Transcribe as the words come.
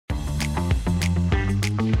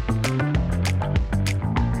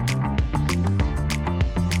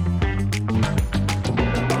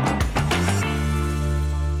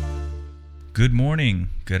Good morning,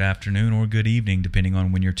 good afternoon, or good evening, depending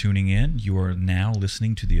on when you're tuning in. You are now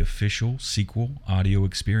listening to the official Sequel Audio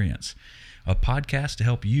Experience, a podcast to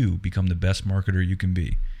help you become the best marketer you can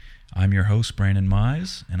be. I'm your host, Brandon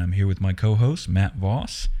Mize, and I'm here with my co-host, Matt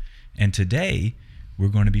Voss. And today, we're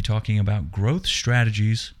going to be talking about growth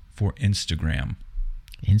strategies for Instagram.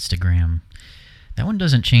 Instagram. That one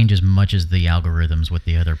doesn't change as much as the algorithms with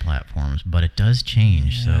the other platforms, but it does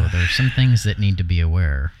change. Yeah. So there's some things that need to be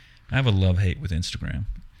aware. I have a love-hate with Instagram.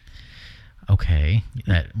 Okay,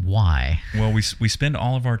 why? Well, we spend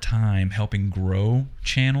all of our time helping grow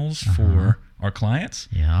channels for our clients.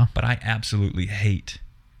 Yeah. But I absolutely hate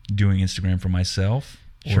doing Instagram for myself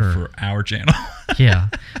or Sure. for our channel. Yeah.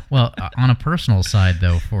 Well, on a personal side,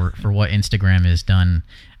 though, for what Instagram has done,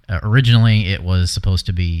 originally it was supposed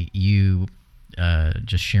to be you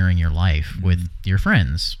just sharing your life with your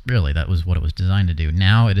friends. Really, that was what it was designed to do.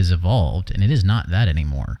 Now it has evolved, and it is not that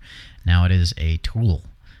anymore. Now it is a tool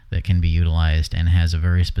that can be utilized and has a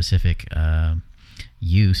very specific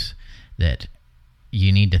use that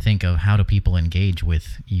you need to think of. How do people engage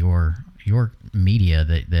with your media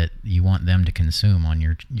that you want them to consume on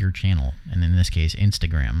your channel, and in this case,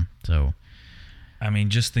 Instagram. So, I mean,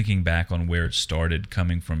 just thinking back on where it started,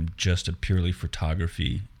 coming from just a purely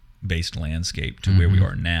photography-based landscape to where we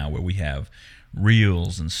are now, where we have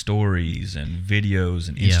reels and stories and videos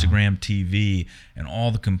and Instagram TV and all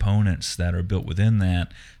the components that are built within that.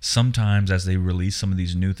 Sometimes as they release some of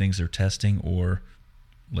these new things they're testing, or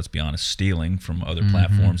let's be honest, stealing from other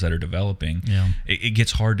platforms that are developing, it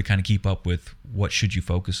gets hard to kind of keep up with what should you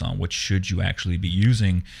focus on, what should you actually be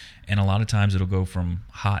using, and a lot of times it'll go from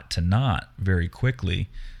hot to not very quickly.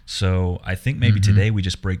 So I think maybe today we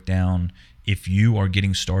just break down, if you are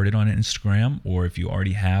getting started on Instagram, or if you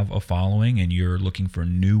already have a following and you're looking for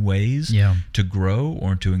new ways to grow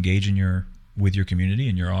or to engage with your community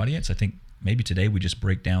and your audience, I think maybe today we just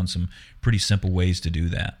break down some pretty simple ways to do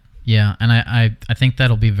that. Yeah, and I think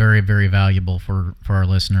that'll be very, very valuable for our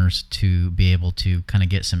listeners to be able to kind of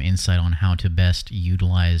get some insight on how to best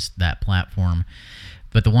utilize that platform.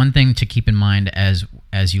 But the one thing to keep in mind as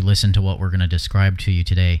you listen to what we're going to describe to you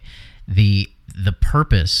today, the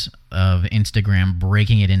purpose of Instagram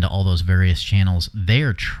breaking it into all those various channels, they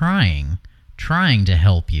are trying to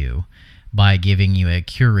help you by giving you a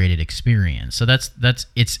curated experience. So that's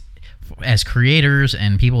it's as creators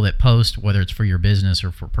and people that post, whether it's for your business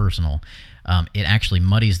or for personal, it actually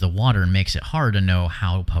muddies the water and makes it hard to know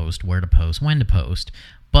how to post, where to post, when to post.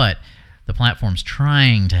 But the platform's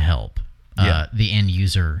trying to help the end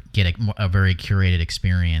user get a very curated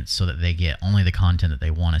experience so that they get only the content that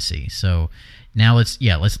they want to see. So now let's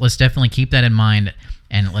definitely keep that in mind,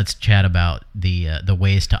 and let's chat about the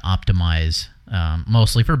ways to optimize,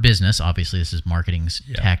 mostly for business. Obviously, this is marketing's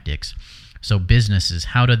tactics. So businesses,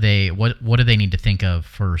 what do they need to think of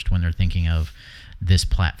first when they're thinking of this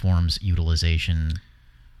platform's utilization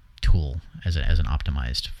tool as an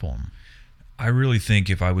optimized form? I really think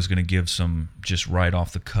if I was going to give some just right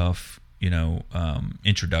off the cuff,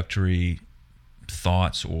 introductory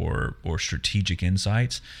thoughts or strategic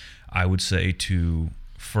insights, I would say to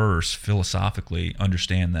first philosophically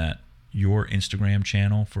understand that your Instagram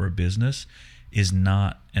channel for a business is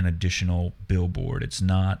not an additional billboard. It's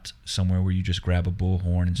not somewhere where you just grab a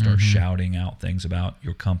bullhorn and start shouting out things about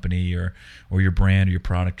your company or your brand or your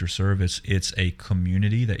product or service. It's a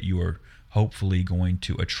community that you are hopefully going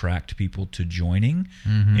to attract people to joining,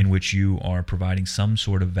 in which you are providing some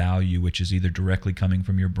sort of value, which is either directly coming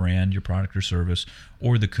from your brand, your product or service,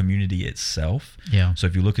 or the community itself. Yeah. So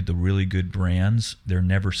if you look at the really good brands, they're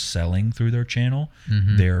never selling through their channel.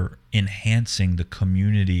 They're enhancing the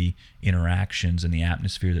community interactions and the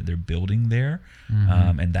atmosphere that they're building there.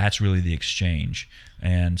 And that's really the exchange.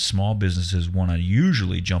 And small businesses want to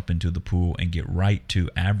usually jump into the pool and get right to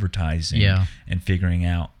advertising and figuring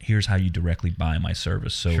out, here's how you directly buy my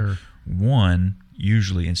service. So one,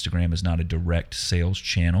 usually Instagram is not a direct sales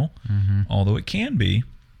channel, although it can be.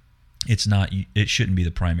 It's not. It shouldn't be the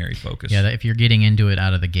primary focus. Yeah, if you're getting into it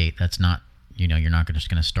out of the gate, that's not. You're not just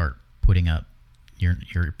going to start putting up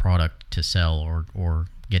your product to sell or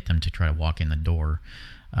get them to try to walk in the door.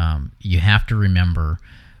 You have to remember,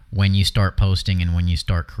 when you start posting and when you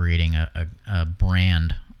start creating a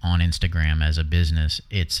brand on Instagram as a business,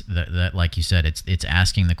 it's that like you said, it's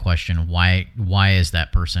asking the question, why is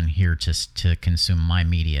that person here to consume my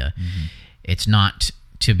media? It's not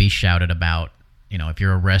to be shouted about. If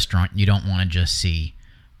you're a restaurant, you don't want to just see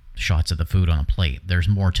shots of the food on a plate. There's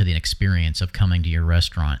more to the experience of coming to your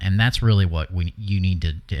restaurant, and that's really what you need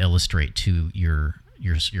to illustrate to your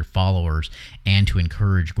your followers and to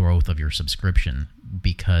encourage growth of your subscription,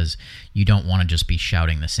 because you don't want to just be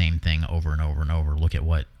shouting the same thing over and over and over. Look at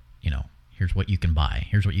what, here's what you can buy.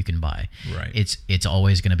 Here's what you can buy. Right. It's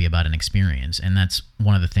always going to be about an experience. And that's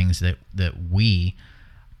one of the things that we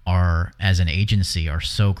are, as an agency, are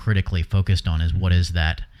so critically focused on, is what is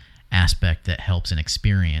that aspect that helps an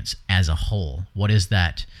experience as a whole? What is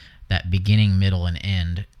that beginning, middle, and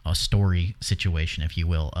end, a story situation, if you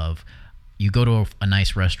will, of you go to a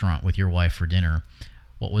nice restaurant with your wife for dinner.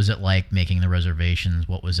 What was it like making the reservations?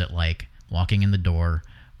 What was it like walking in the door?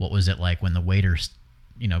 What was it like when the waiter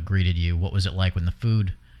greeted you? What was it like when the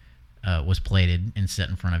food was plated and set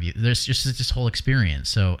in front of you? There's just this whole experience.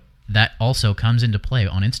 So that also comes into play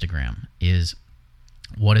on Instagram, is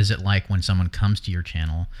what is it like when someone comes to your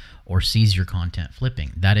channel or sees your content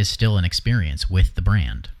flipping? That is still an experience with the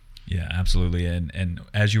brand. Yeah, absolutely. And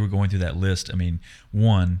as you were going through that list, I mean,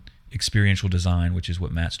 one, experiential design, which is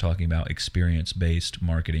what Matt's talking about, experience-based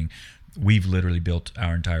marketing. We've literally built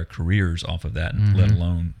our entire careers off of that, let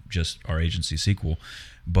alone just our agency Sequel.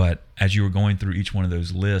 But as you were going through each one of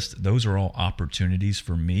those lists, those are all opportunities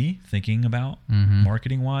for me thinking about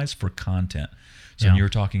marketing-wise for content. So when you were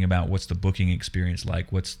talking about what's the booking experience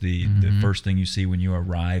like, what's the first thing you see when you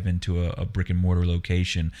arrive into a brick and mortar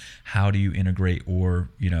location, how do you integrate or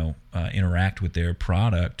interact with their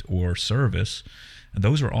product or service? And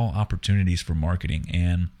those are all opportunities for marketing,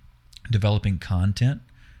 and developing content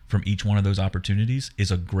from each one of those opportunities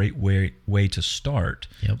is a great way to start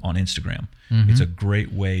on Instagram. It's a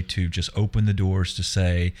great way to just open the doors to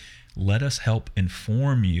say, let us help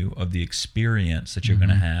inform you of the experience that you're going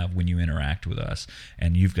to have when you interact with us.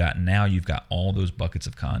 And you've got all those buckets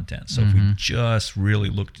of content. So if we just really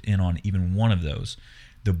looked in on even one of those,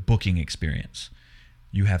 the booking experience,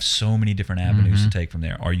 you have so many different avenues to take from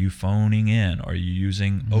there. Are you phoning in? Are you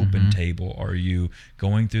using OpenTable? Are you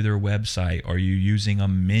going through their website? Are you using a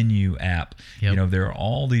menu app? There are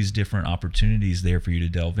all these different opportunities there for you to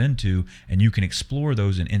delve into, and you can explore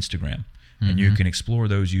those in Instagram. And you can explore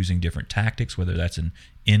those using different tactics, whether that's an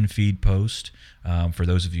in-feed post. For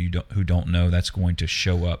those of you who don't know, that's going to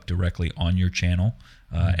show up directly on your channel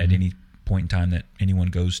at any point in time that anyone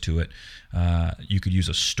goes to it. You could use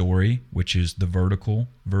a story, which is the vertical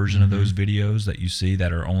version of those videos that you see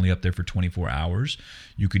that are only up there for 24 hours.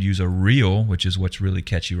 You could use a reel, which is what's really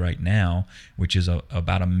catchy right now, which is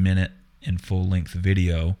about a minute in full-length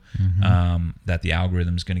video that the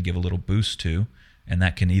algorithm is going to give a little boost to. And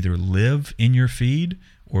that can either live in your feed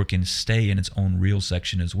or can stay in its own reel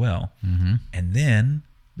section as well. And then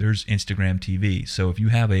there's Instagram TV. So if you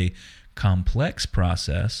have a complex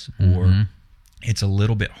process or it's a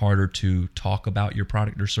little bit harder to talk about your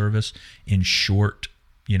product or service in short,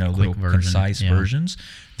 little concise versions,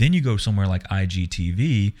 then you go somewhere like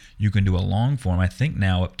IGTV. You can do a long form, I think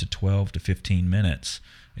now up to 12 to 15 minutes.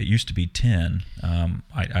 It used to be 10.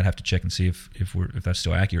 I'd have to check and see if that's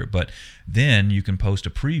still accurate. But then you can post a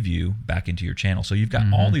preview back into your channel. So you've got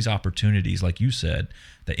all these opportunities, like you said,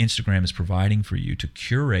 that Instagram is providing for you to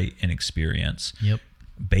curate an experience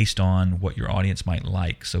based on what your audience might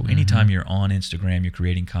like. So anytime you're on Instagram, you're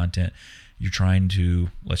creating content, you're trying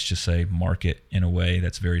to, let's just say, market in a way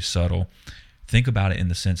that's very subtle. Think about it in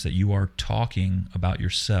the sense that you are talking about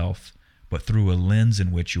yourself, but through a lens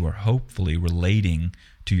in which you are hopefully relating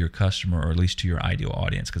to your customer, or at least to your ideal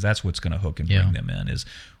audience, because that's what's going to hook and bring them in, is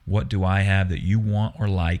what do I have that you want or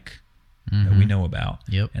like that we know about,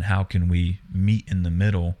 and how can we meet in the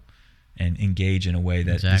middle and engage in a way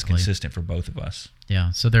that is consistent for both of us.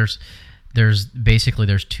 So there's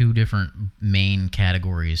two different main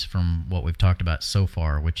categories from what we've talked about so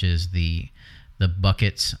far, which is the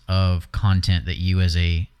buckets of content that you as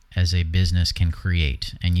a business can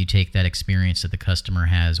create, and you take that experience that the customer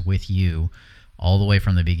has with you all the way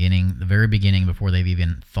from the very beginning, before they've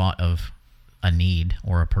even thought of a need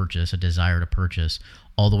or a purchase, a desire to purchase,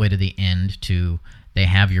 all the way to the end to they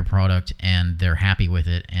have your product and they're happy with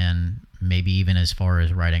it, and maybe even as far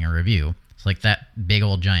as writing a review. It's like that big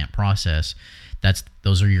old giant process.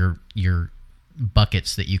 Those are your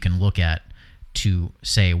buckets that you can look at to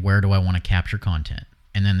say, where do I want to capture content?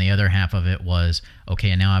 And then the other half of it was, okay,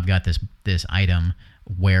 and now I've got this item,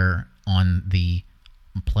 where on the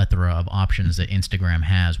plethora of options that Instagram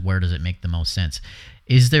has, where does it make the most sense?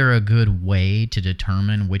 Is there a good way to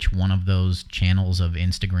determine which one of those channels of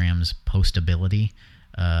Instagram's postability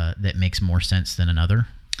that makes more sense than another?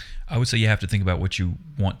 I would say you have to think about what you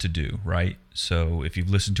want to do, right? So if you've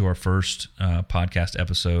listened to our first podcast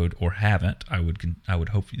episode or haven't, I would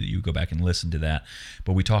hope that you go back and listen to that.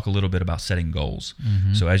 But we talk a little bit about setting goals.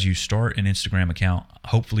 So as you start an Instagram account,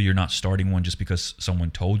 hopefully you're not starting one just because someone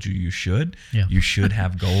told you you should. Yeah. You should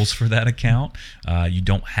have goals for that account. You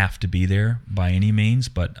don't have to be there by any means,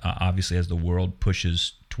 but obviously as the world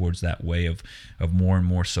pushes towards that way of more and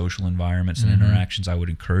more social environments and interactions, I would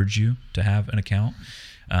encourage you to have an account.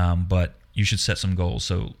 But you should set some goals.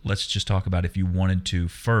 So let's just talk about if you wanted to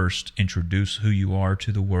first introduce who you are to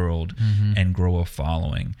the world and grow a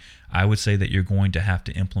following. I would say that you're going to have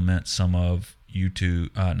to implement some of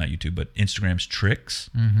Instagram's tricks.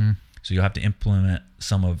 So you'll have to implement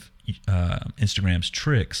some of Instagram's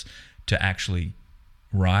tricks to actually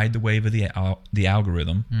ride the wave of the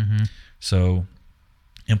algorithm. So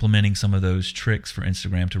implementing some of those tricks for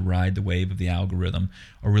Instagram to ride the wave of the algorithm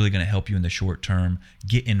are really going to help you in the short term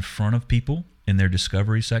get in front of people in their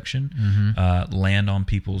discovery section, land on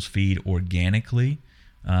people's feed organically,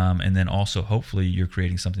 and then also hopefully you're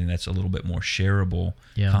creating something that's a little bit more shareable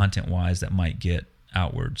content-wise that might get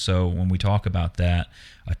outward. So when we talk about that,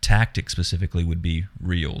 a tactic specifically would be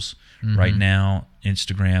Reels. Right now,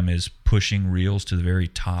 Instagram is pushing Reels to the very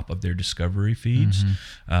top of their discovery feeds,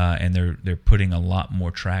 and they're putting a lot more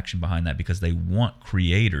traction behind that because they want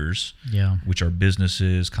creators, which are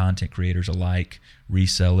businesses, content creators alike,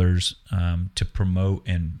 resellers, to promote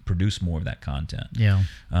and produce more of that content.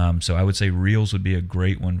 So I would say Reels would be a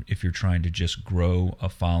great one if you're trying to just grow a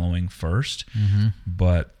following first,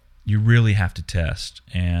 but you really have to test,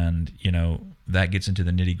 and that gets into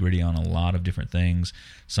the nitty-gritty on a lot of different things.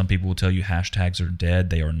 Some people will tell you hashtags are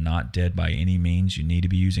dead. They are not dead by any means. You need to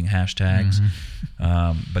be using hashtags,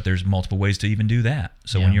 but there's multiple ways to even do that.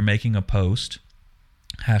 So when you're making a post,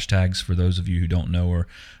 hashtags, for those of you who don't know, or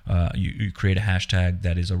you create a hashtag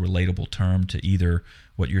that is a relatable term to either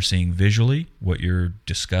what you're seeing visually, what you're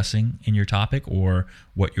discussing in your topic, or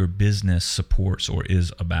what your business supports or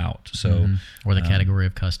is about. So, or the category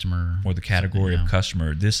of customer. Or the category of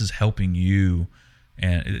customer. This is helping you,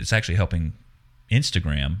 and it's actually helping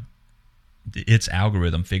Instagram, its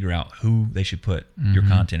algorithm, figure out who they should put your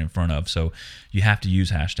content in front of. So you have to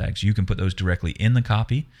use hashtags. You can put those directly in the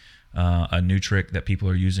copy. A new trick that people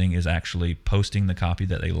are using is actually posting the copy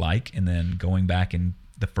that they like and then going back, and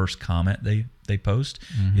the first comment they post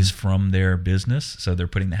is from their business. So they're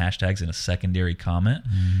putting the hashtags in a secondary comment,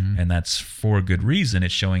 and that's for a good reason.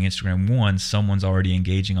 It's showing Instagram, one, someone's already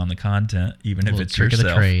engaging on the content, even if it's yourself. Of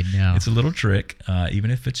the trade, It's a little trick,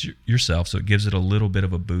 even if it's yourself. So it gives it a little bit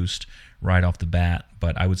of a boost right off the bat.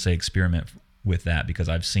 But I would say experiment with that, because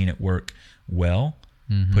I've seen it work well,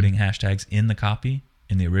 putting hashtags in the copy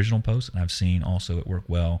in the original post, and I've seen also it work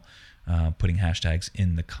well putting hashtags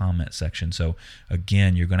in the comment section. So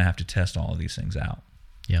again, you're going to have to test all of these things out.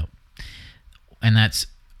 And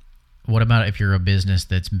what about if you're a business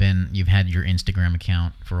you've had your Instagram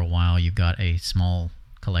account for a while, you've got a small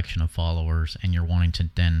collection of followers, and you're wanting to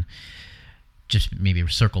then just maybe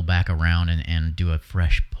circle back around and do a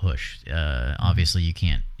fresh push. Obviously you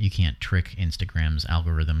can't trick Instagram's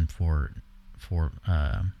algorithm for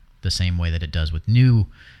the same way that it does with new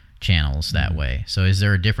channels that way. So is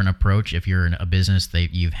there a different approach if you're in a business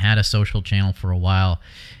that you've had a social channel for a while?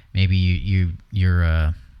 Maybe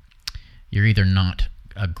you're either not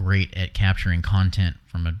great at capturing content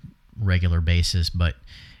from a regular basis, but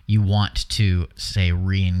you want to, say,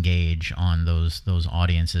 re-engage on those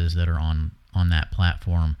audiences that are on that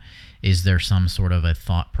platform. Is there some sort of a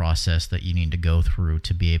thought process that you need to go through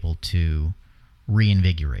to be able to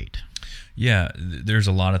reinvigorate? Yeah, there's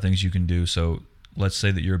a lot of things you can do. So let's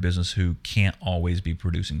say that you're a business who can't always be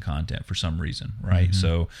producing content for some reason, right?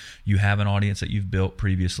 So you have an audience that you've built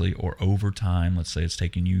previously, or over time. Let's say it's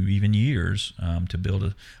taken you even years to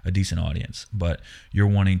build a decent audience, but you're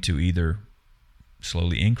wanting to either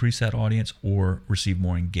slowly increase that audience or receive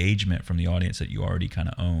more engagement from the audience that you already kind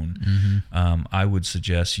of own. I would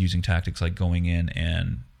suggest using tactics like going in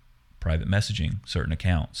and private messaging certain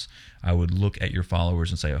accounts. I would look at your followers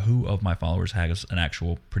and say, who of my followers has an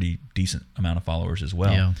actual pretty decent amount of followers as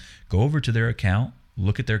well? Go over to their account,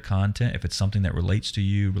 look at their content. If it's something that relates to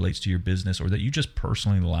you, relates to your business, or that you just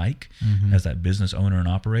personally like as that business owner and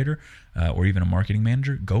operator, or even a marketing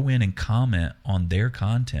manager, go in and comment on their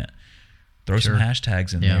content. Throw some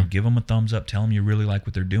hashtags in there, give them a thumbs up, tell them you really like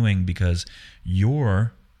what they're doing, because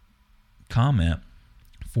your comment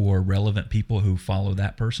for relevant people who follow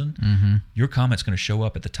that person, your comment's going to show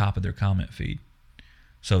up at the top of their comment feed.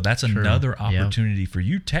 So that's another opportunity for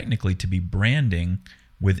you technically to be branding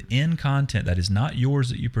within content that is not yours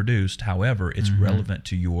that you produced. However, it's relevant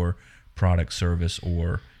to your product, service,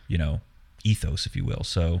 or, ethos, if you will.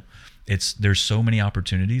 So there's so many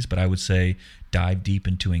opportunities, but I would say dive deep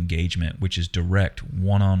into engagement, which is direct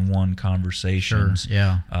one-on-one conversations, Sure,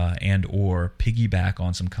 yeah. And or piggyback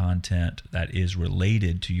on some content that is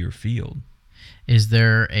related to your field. Is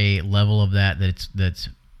there a level of that's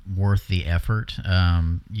worth the effort?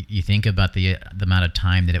 You think about the amount of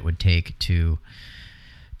time that it would take to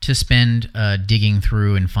spend digging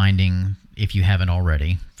through and finding, if you haven't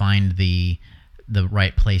already, find the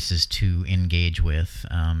right places to engage with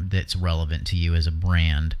that's relevant to you as a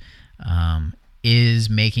brand. Is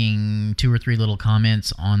making 2 or 3 little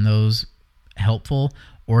comments on those helpful?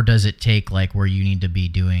 Or does it take like where you need to be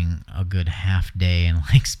doing a good half day and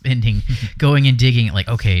like spending, going and digging, like,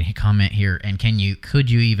 okay, comment here. And could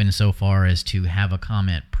you even so far as to have a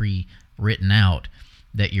comment pre-written out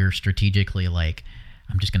that you're strategically like,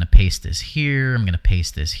 I'm just going to paste this here, I'm going to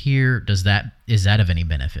paste this here. Is that of any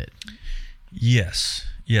benefit? Yes,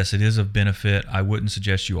 it is of benefit. I wouldn't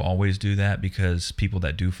suggest you always do that, because people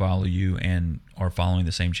that do follow you and are following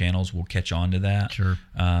the same channels will catch on to that. Sure.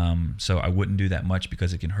 So I wouldn't do that much,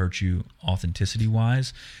 because it can hurt you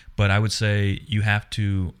authenticity-wise. But I would say you have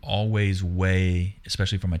to always weigh,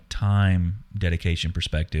 especially from a time dedication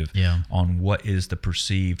perspective, on what is the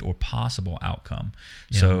perceived or possible outcome.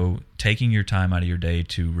 Yeah. So taking your time out of your day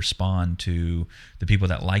to respond to the people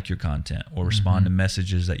that like your content, or respond to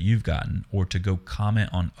messages that you've gotten, or to go comment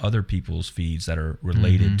on other people's feeds that are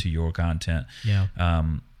related to your content. Yeah.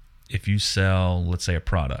 If you sell, let's say, a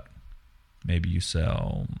product, maybe you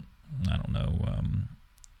sell, I don't know,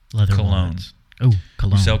 leather cologne. Wallets. Oh,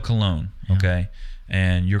 cologne. You sell cologne, okay?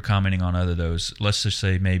 And you're commenting on other those. Let's just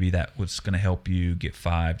say maybe that was going to help you get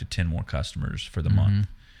 5 to 10 more customers for the month.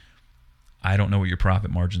 I don't know what your profit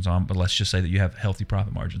margins are, but let's just say that you have healthy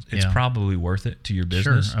profit margins. It's probably worth it to your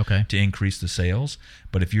business to increase the sales.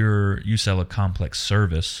 But if you sell a complex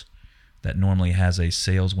service that normally has a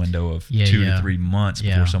sales window of 2 to 3 months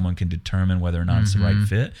before someone can determine whether or not it's the right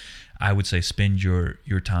fit, I would say spend your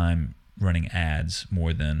time running ads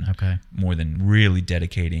more than really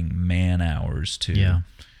dedicating man hours to.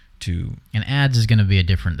 And ads is going to be a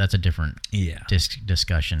different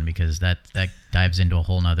discussion, because that dives into a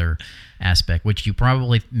whole nother aspect, which you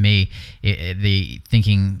probably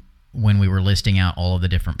thinking when we were listing out all of the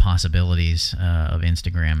different possibilities of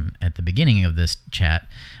Instagram at the beginning of this chat.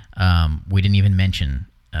 We didn't even mention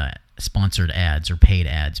sponsored ads or paid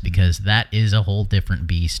ads, because that is a whole different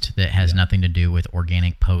beast that has nothing to do with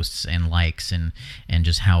organic posts and likes and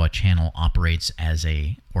just how a channel operates as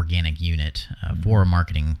a organic unit for a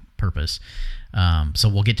marketing purpose. So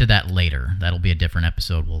we'll get to that later. That'll be a different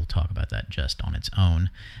episode. We'll talk about that just on its own.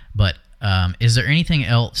 But is there anything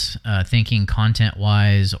else, thinking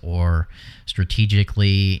content-wise or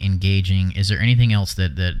strategically engaging, is there anything else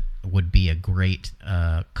that would be a great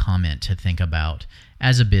comment to think about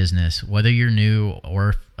as a business, whether you're new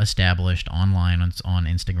or established online on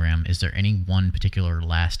Instagram? Is there any one particular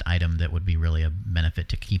last item that would be really a benefit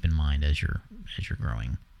to keep in mind as you're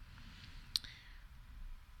growing?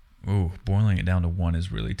 Oh, boiling it down to one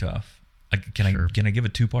is really tough. Can I give a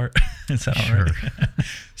 2-part? Is that all right?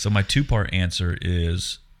 So my 2-part answer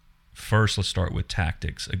is, first, let's start with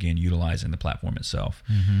tactics. Again, utilizing the platform itself.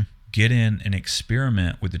 Get in and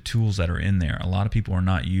experiment with the tools that are in there. A lot of people are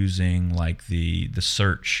not using like the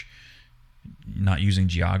search, not using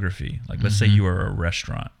geography. Like let's say you are a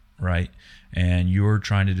restaurant, right? And you're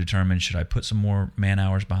trying to determine, should I put some more man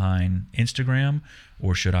hours behind Instagram,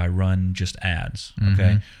 or should I run just ads?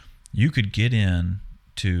 Okay. You could get in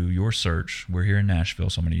to your search. We're here in Nashville,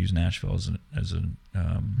 so I'm going to use Nashville as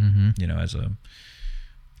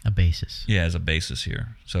a basis. Yeah, as a basis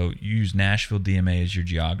here. So you use Nashville DMA as your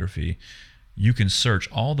geography. You can search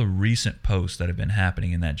all the recent posts that have been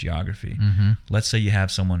happening in that geography. Let's say you have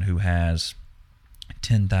someone who has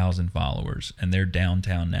 10,000 followers and they're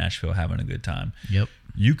downtown Nashville having a good time. Yep.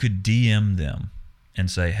 You could DM them and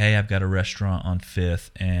say, hey, I've got a restaurant on 5th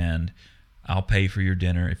and I'll pay for your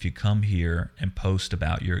dinner if you come here and post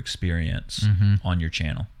about your experience on your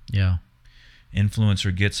channel. Yeah.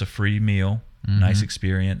 Influencer gets a free meal. Nice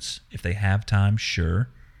experience. If they have time, sure.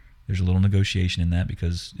 There's a little negotiation in that,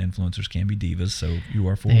 because influencers can be divas, so you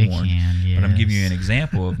are forewarned. But I'm giving you an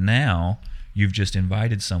example of now you've just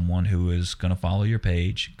invited someone who is going to follow your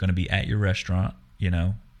page, going to be at your restaurant,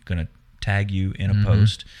 going to tag you in a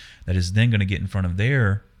post that is then going to get in front of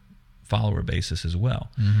their follower basis as well.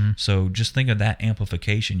 So just think of that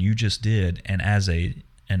amplification you just did, and as an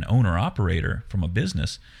owner-operator from a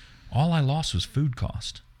business, all I lost was food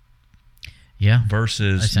cost. Yeah.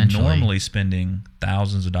 Versus normally spending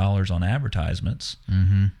thousands of dollars on advertisements.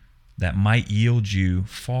 that might yield you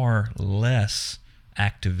far less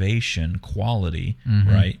activation quality,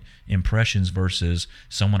 right? Impressions versus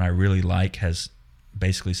someone I really like has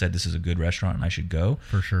basically said this is a good restaurant and I should go.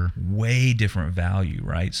 For sure. Way different value,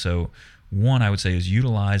 right? So one, I would say, is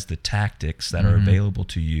utilize the tactics that are available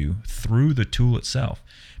to you through the tool itself,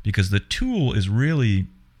 because the tool is really,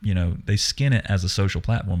 they skin it as a social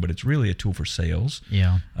platform, but it's really a tool for sales.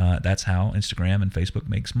 Yeah. That's how Instagram and Facebook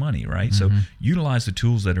makes money, right? So utilize the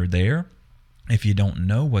tools that are there. If you don't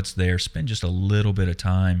know what's there, spend just a little bit of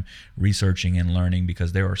time researching and learning,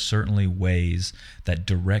 because there are certainly ways that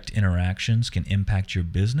direct interactions can impact your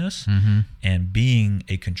business, and being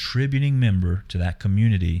a contributing member to that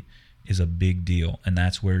community is a big deal, and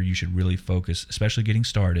that's where you should really focus, especially getting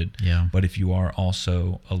started. Yeah. But if you are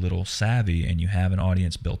also a little savvy and you have an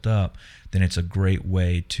audience built up, then it's a great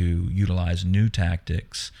way to utilize new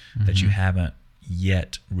tactics that you haven't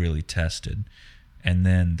yet really tested. And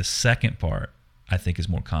then the second part, I think, is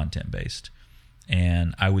more content-based.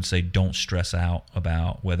 And I would say don't stress out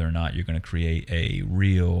about whether or not you're going to create a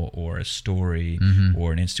reel or a story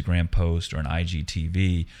or an Instagram post or an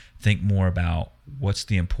IGTV. Think more about what's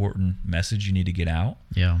the important message you need to get out.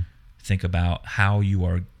 Yeah. Think about how you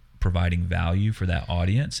are providing value for that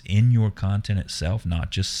audience in your content itself,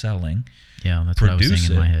 not just selling. Yeah, that's what I was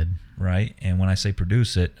saying in my head. Right? And when I say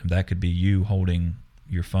produce it, that could be you holding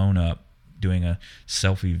your phone up, doing a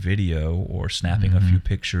selfie video, or snapping a few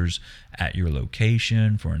pictures at your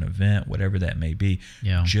location for an event, whatever that may be.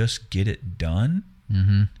 Yeah. Just get it done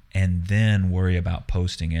and then worry about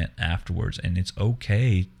posting it afterwards. And it's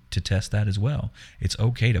okay to test that as well. It's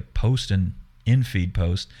okay to post an in-feed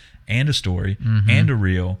post and a story and a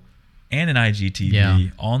reel and an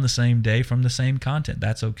IGTV on the same day from the same content.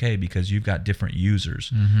 That's okay, because you've got different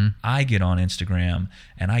users. I get on Instagram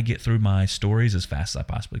and I get through my stories as fast as I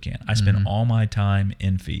possibly can. I spend all my time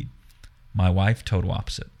in feed. My wife, total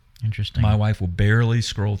opposite. Interesting. My wife will barely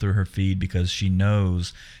scroll through her feed because she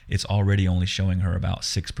knows it's already only showing her about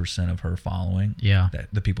 6% of her following. Yeah.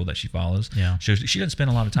 The people that she follows. Yeah. She doesn't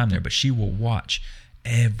spend a lot of time there, but she will watch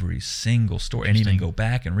every single story and even go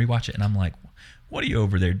back and rewatch it. And I'm like, what are you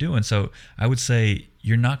over there doing? So I would say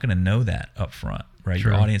you're not going to know that up front, right?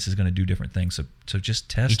 True. Your audience is going to do different things. So just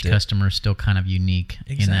test Each customer is still kind of unique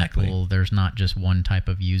in that pool. There's not just one type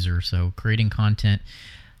of user. So creating content,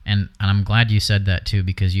 and I'm glad you said that too,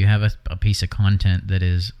 because you have a piece of content that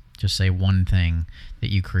is just, say, one thing that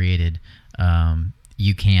you created.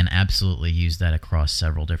 You can absolutely use that across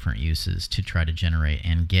several different uses to try to generate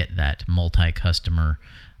and get that multi-customer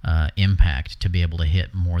impact, to be able to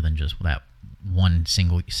hit more than just that one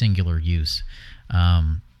singular use.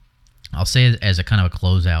 I'll say, as a kind of a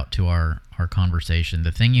closeout to our conversation,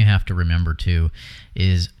 the thing you have to remember too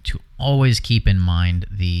is to always keep in mind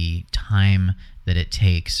the time that it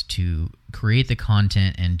takes to create the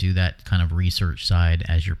content and do that kind of research side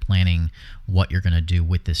as you're planning what you're going to do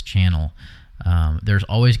with this channel. There's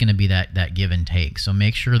always going to be that give and take. So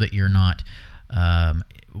make sure that you're not, I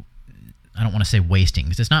don't want to say wasting,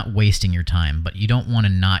 because it's not wasting your time, but you don't want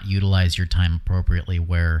to not utilize your time appropriately,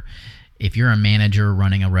 where if you're a manager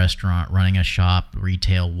running a restaurant, running a shop,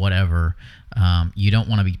 retail, whatever, you don't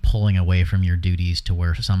want to be pulling away from your duties to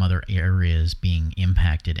where some other area is being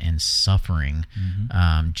impacted and suffering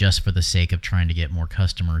just for the sake of trying to get more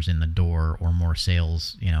customers in the door or more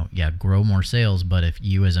sales. Grow more sales, but if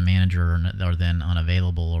you as a manager are then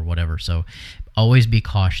unavailable or whatever. So always be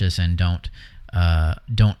cautious and don't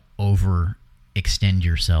overextend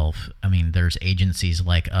yourself. I mean, there's agencies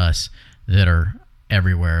like us that are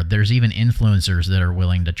everywhere. There's even influencers that are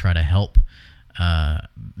willing to try to help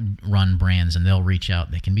run brands, and they'll reach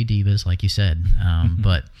out. They can be divas, like you said,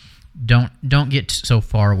 but don't get so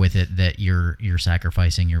far with it that you're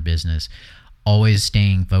sacrificing your business. Always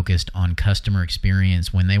staying focused on customer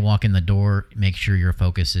experience. When they walk in the door, make sure your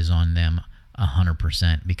focus is on them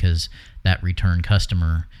 100%, because that return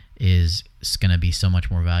customer is going to be so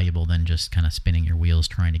much more valuable than just kind of spinning your wheels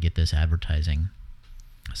trying to get this advertising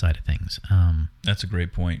side of things. That's a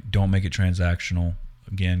great point. Don't make it transactional.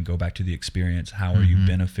 Again, go back to the experience. How are you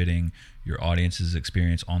benefiting your audience's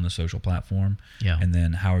experience on the social platform? Yeah. And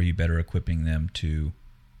then how are you better equipping them to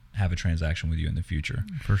have a transaction with you in the future?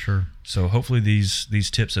 For sure. So hopefully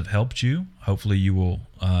these tips have helped you. Hopefully you will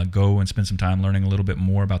go and spend some time learning a little bit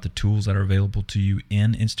more about the tools that are available to you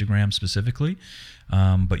in Instagram specifically.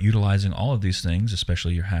 But utilizing all of these things,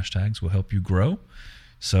 especially your hashtags, will help you grow.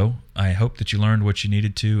 So I hope that you learned what you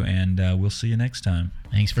needed to, and we'll see you next time.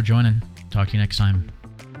 Thanks for joining. Talk to you next time.